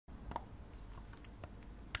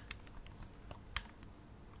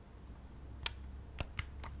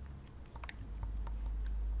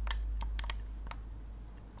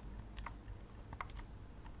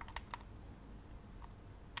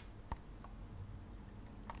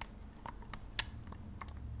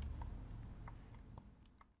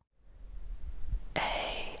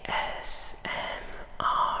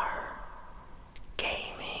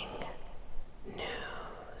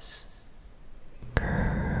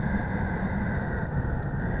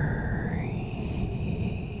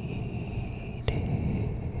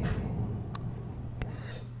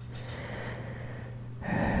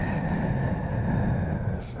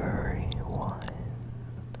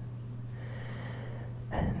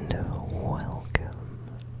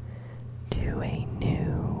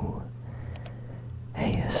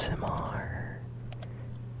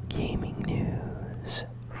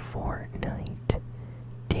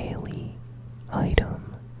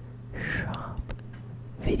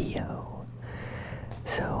video.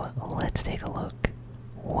 So let's take a look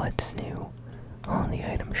what's new on the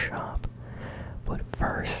item shop. But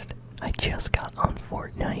first, I just got on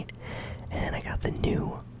Fortnite and I got the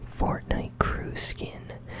new Fortnite crew skin.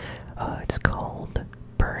 It's called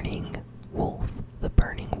Burning Wolf. The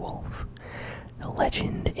Burning Wolf. The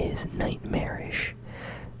legend is nightmarish.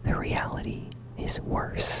 The reality is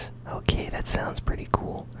worse. Okay, that sounds pretty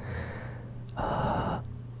cool. Kind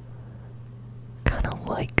of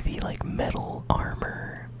like the metal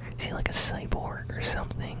armor. See, like a cyborg or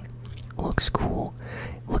something. Looks cool.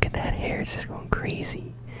 Look at that hair, it's just going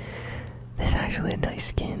crazy. This is actually a nice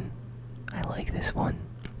skin. I like this one.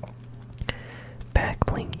 Back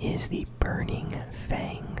bling is the Burning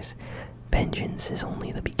Fangs. Vengeance is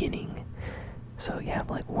only the beginning. So you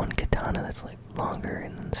have like one katana that's like longer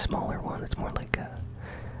and then the smaller one that's more like a,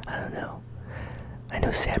 I don't know. I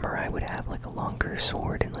know samurai would have like a longer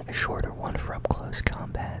sword and like a shorter one for up close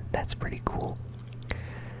combat. That's pretty cool.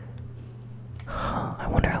 Huh, I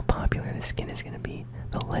wonder how popular this skin is gonna be.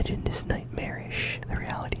 The legend is nightmarish. The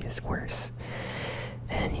reality is worse.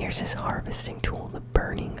 And here's his harvesting tool, the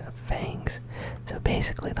Burning Fangs. So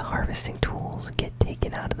basically the harvesting tools get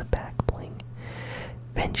taken out of the back bling.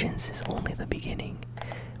 Vengeance is only the beginning.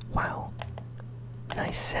 Wow.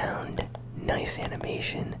 Nice sound, nice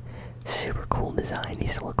animation, super cool design.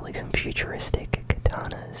 These look like some futuristic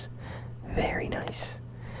katanas. Very nice.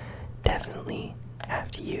 Definitely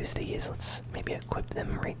have to use these. Let's maybe equip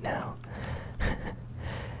them right now.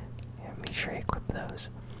 Yeah, make sure I equip those.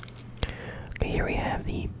 Okay, here we have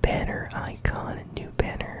the banner icon. New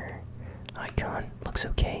banner icon. Looks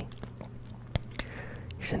okay.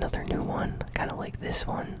 Here's another new one. I kind of like this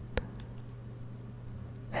one.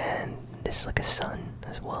 And this is like a sun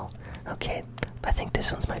as well. Okay, I think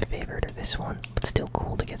this one's my favorite, or this one. But still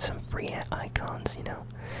cool to get some free icons, you know.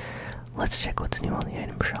 Let's check what's new on the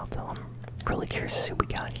item shop, though. I'm really curious to see what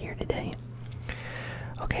we got here today.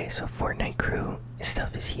 Okay, so Fortnite crew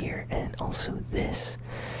stuff is here, and also this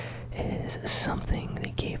is something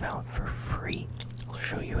they gave out for free. I'll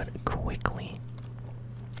show you it quickly.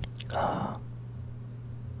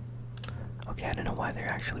 Okay, I don't know why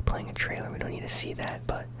they're actually playing a trailer. We don't need to see that,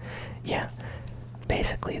 but yeah.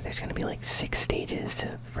 Basically, there's going to be like 6 stages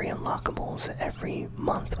to free unlockables every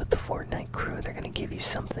month with the Fortnite crew. They're going to give you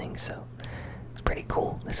something, so it's pretty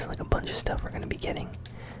cool. This is like a bunch of stuff we're going to be getting.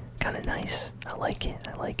 Kind of nice. I like it.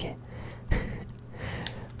 I like it.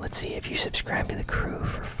 Let's see, if you subscribe to the crew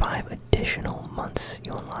for 5 additional months,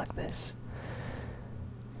 you'll unlock this.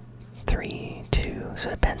 3, 2, so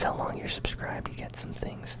it depends how long you're subscribed, you get some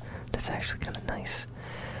things. That's actually kind of nice.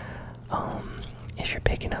 If you're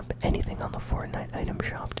picking up anything on the Fortnite item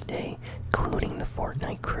shop today, including the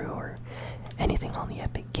Fortnite crew or anything on the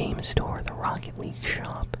Epic Games Store, the Rocket League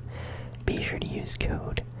shop, be sure to use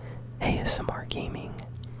code ASMRGaming.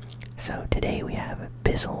 So today we have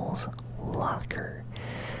Bizzle's Locker.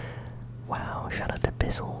 Wow, shout out to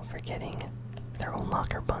Bizzle for getting their own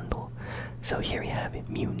locker bundle. So here we have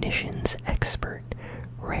Munitions Expert,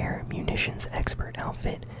 rare Munitions Expert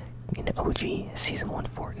outfit in OG Season 1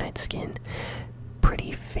 Fortnite skin.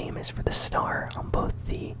 Pretty famous for the star on both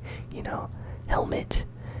the, you know, helmet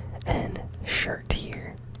and shirt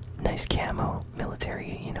here. Nice camo,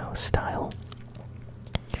 military, you know, style.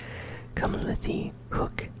 Comes with the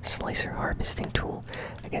hook slicer harvesting tool.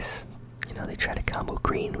 I guess, you know, they try to combo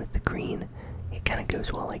green with the green. It kind of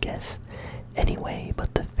goes well, I guess. Anyway,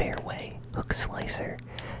 but the fairway hook slicer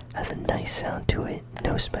has a nice sound to it.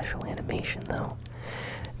 No special animation though.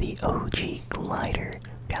 The OG glider.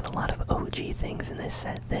 Got a lot of OG things in this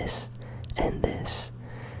set. This and this.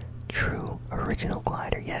 True original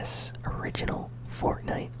glider. Yes, original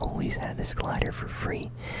Fortnite always had this glider for free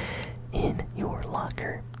in your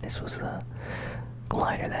locker. This was the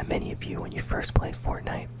glider that many of you, when you first played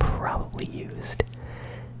Fortnite, probably used.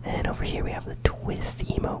 And over here we have the twist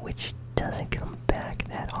emote, which doesn't come back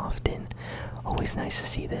that often. Always nice to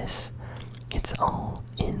see this. It's all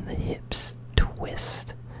in the hips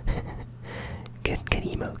twist. Good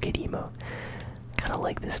emote, good emote. Kind of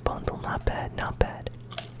like this bundle. Not bad, not bad.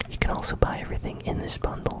 You can also buy everything in this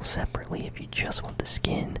bundle separately if you just want the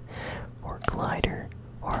skin, or glider,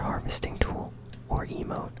 or harvesting tool, or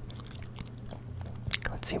emote.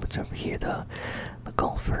 Let's see what's over here. The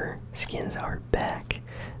golfer skins are back.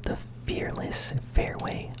 The Fearless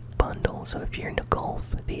Fairway bundle. So if you're into golf,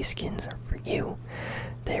 these skins are for you.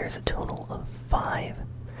 There's a total of 5.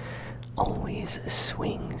 Always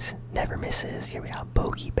swings, never misses. Here we got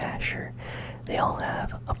Bogey Basher. They all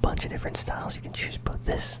have a bunch of different styles. You can choose both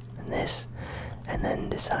this, and then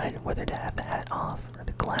decide whether to have the hat off or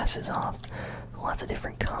the glasses off. Lots of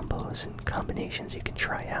different combos and combinations you can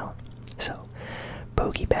try out. So,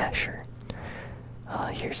 Bogey Basher.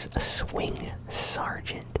 Here's a Swing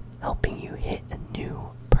Sergeant, helping you hit a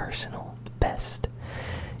new personal best.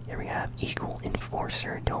 Here we have Eagle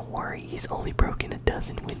Enforcer. Don't worry, he's only broken a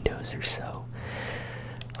dozen windows or so.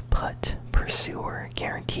 A Putt Pursuer,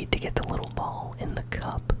 guaranteed to get the little ball in the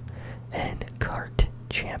cup. And Kart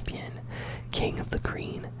Champion, King of the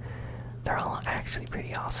Green. They're all actually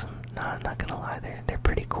pretty awesome. No, I'm not gonna lie, they're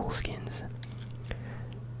pretty cool skins.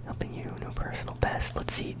 Helping you new personal best.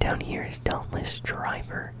 Let's see, down here is Dauntless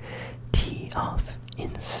Driver. Tee off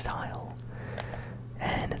in style.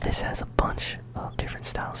 And this has a bunch of different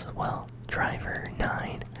styles as well. Driver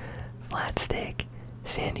 9, Flat Stick,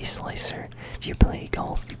 Sandy Slicer. If you play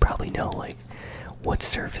golf, you probably know like what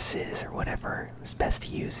surfaces or whatever is best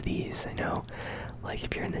to use these. I know, like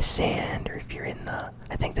if you're in the sand or if you're in the,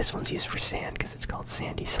 I think this one's used for sand because it's called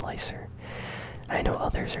Sandy Slicer. I know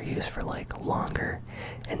others are used for like longer,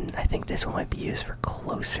 and I think this one might be used for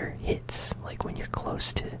closer hits, like when you're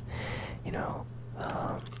close to, you know,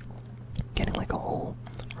 getting like a hole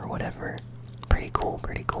or whatever. Pretty cool,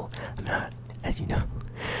 pretty cool. I'm not, as you know,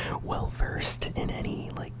 well versed in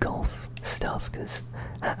any like golf stuff because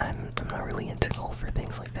I'm not really into golf or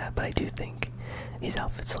things like that, but I do think these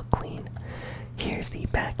outfits look clean. Here's the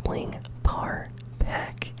Back Bling Par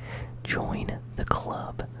Pack. Join the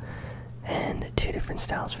club. And 2 different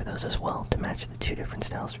styles for those as well to match the 2 different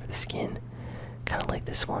styles for the skin. Kind of like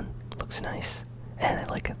this one, looks nice. And I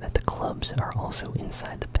like that the clubs are also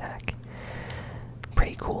inside the pack.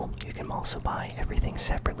 Pretty cool. You can also buy everything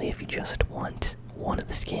separately if you just want one of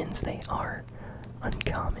the skins. They are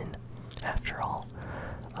uncommon after all.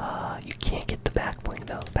 You can't get the back bling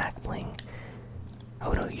though. The back bling.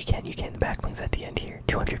 Oh no, you can. The back bling's at the end here.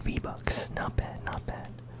 200 V-Bucks. Not bad, not bad.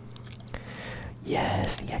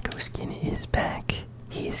 Yes, the Echo skin is back.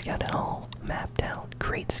 He's got it all mapped out.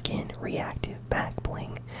 Great skin, reactive back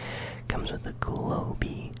bling. Comes with a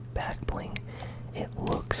globy back bling. It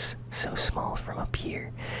looks so small from up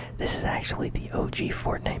here. This is actually the OG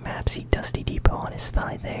Fortnite map. See Dusty Depot on his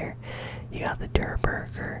thigh there. You got the Durr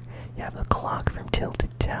Burger. You have the clock from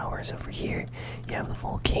Tilted Towers over here. You have the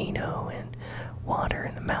volcano and water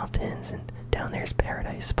in the mountains. And down there's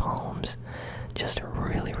Paradise Palms. Just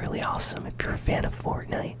really, really awesome. If you're a fan of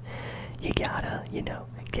Fortnite, you gotta, you know,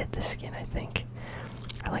 get the skin, I think.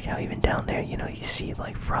 I like how even down there, you know, you see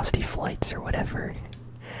like Frosty Flights or whatever.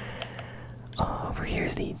 Over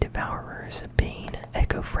here's the Devourer's Bane,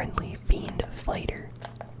 eco-friendly fiend fighter.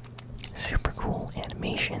 Super cool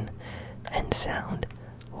animation and sound.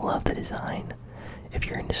 Love the design. If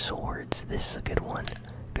you're into swords, this is a good one.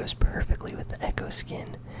 Goes perfectly with the Echo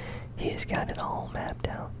skin. He has got it all mapped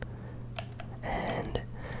out. And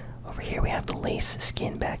over here we have the Lace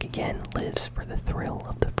skin back again. Lives for the thrill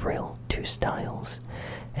of the frill. 2 styles.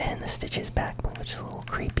 And the Stitches back bling, which is a little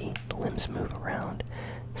creepy. The limbs move around.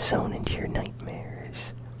 Sewn into your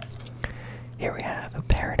nightmares. Here we have a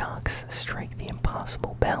Paradox. Strike the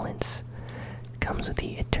impossible balance. Comes with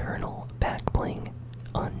the Eternal back bling.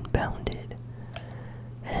 Unbounded.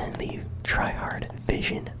 And the Tryhard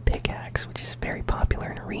Vision pickaxe, which is very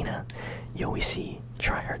popular in Arena. You always see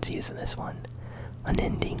tryhards using this one.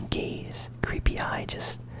 Unending gaze. Creepy eye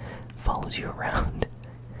just follows you around.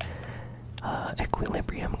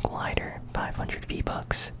 Equilibrium glider. 500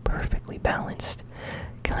 V-Bucks. Perfectly balanced.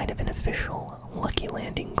 Kind of an official Lucky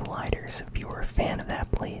Landing glider, so if you were a fan of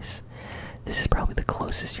that place, this is probably the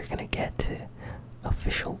closest you're gonna get to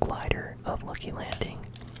official glider of Lucky Landing.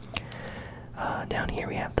 Down here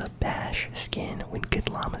we have the Bash skin, When Good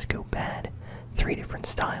Llamas Go Bad. 3 different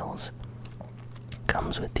styles.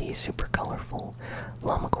 Comes with the super colorful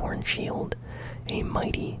Llamacorn shield, a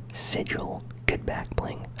mighty sigil, good back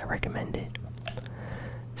bling. I recommend it.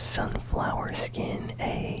 Sunflower skin,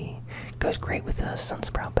 goes great with a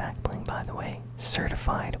Sunsprout back bling, by the way.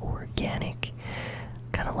 Certified organic.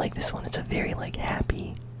 Kind of like this one. It's a very like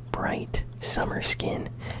happy, bright summer skin.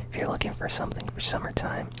 If you're looking for something for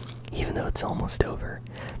summertime, even though it's almost over.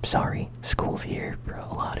 I'm sorry, school's here for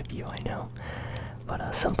a lot of you, I know. But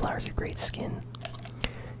sunflower's a great skin.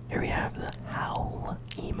 Here we have the Howl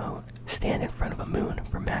emote. Stand in front of a moon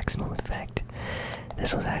for maximum effect.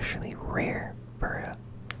 This was actually rare for,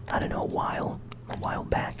 I don't know, a while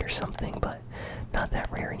back or something, but not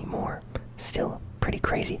that rare anymore. Still pretty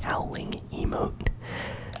crazy howling emote.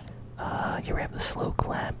 Here we have the Slow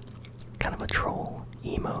Clap. Kind of a troll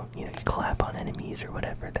emote. You know, you clap on enemies or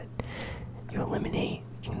whatever that you eliminate.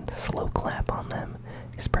 You can slow clap on them.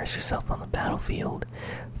 Express yourself on the battlefield.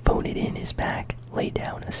 Phone It In is back. Lay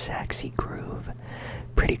down a sexy groove.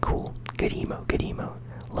 Pretty cool. Good emote, good emote.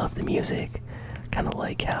 Love the music. Kind of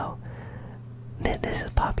like how this is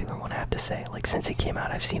a popular one, I have to say. Like, since it came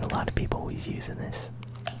out, I've seen a lot of people always using this.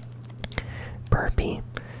 Burpee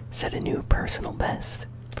set a new personal best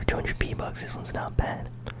for 200 V-Bucks. This one's not bad.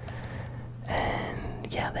 And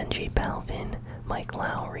yeah, then J Balvin, Mike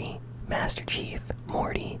Lowry, Master Chief,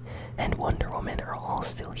 Morty, and Wonder Woman are all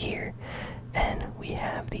still here. And we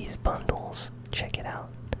have these bundles. Check it out.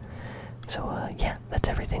 So yeah, that's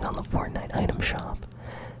everything on the Fortnite Item Shop.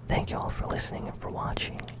 Thank you all for listening and for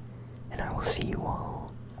watching. And I will see you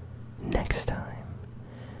all next time.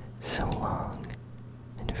 So long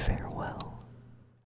and farewell.